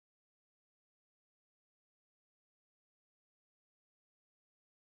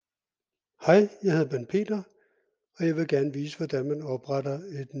Hej, jeg hedder Peter, og jeg vil gerne vise, hvordan man opretter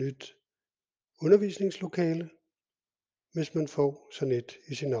et nyt undervisningslokale, hvis man får sådan et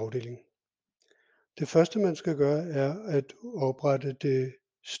i sin afdeling. Det første, man skal gøre, er at oprette det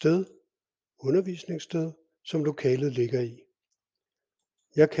undervisningssted, som lokalet ligger i.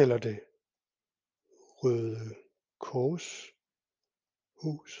 Jeg kalder det Røde Korshuset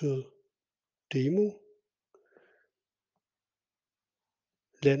Demo.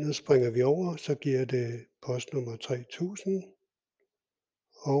 Landet springer vi over, så giver det postnummer 3000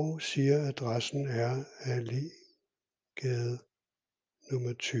 og siger, at adressen er Allégade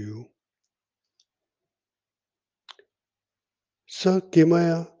nummer 20. Så gemmer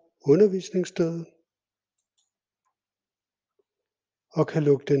jeg undervisningsstedet og kan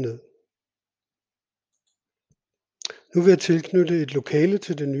lukke det ned. Nu vil jeg tilknytte et lokale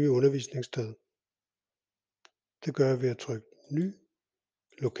til det nye undervisningssted. Det gør jeg ved at trykke Ny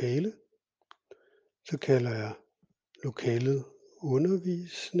lokale. Så kalder jeg lokalet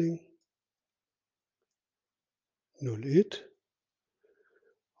Undervisning 01.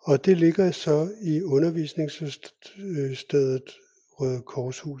 Og det ligger så i undervisningsstedet Røde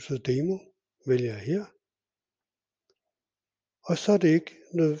Korshuset Demo. Vælger jeg her. Og så er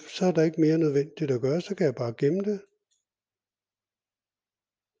der ikke mere nødvendigt at gøre, så kan jeg bare gemme det.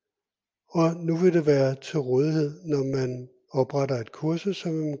 Og nu vil det være til rådighed, når man opretter et kursus,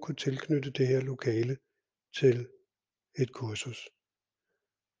 så vil man kunne tilknytte det her lokale til et kursus.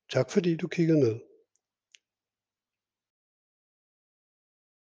 Tak fordi du kiggede med.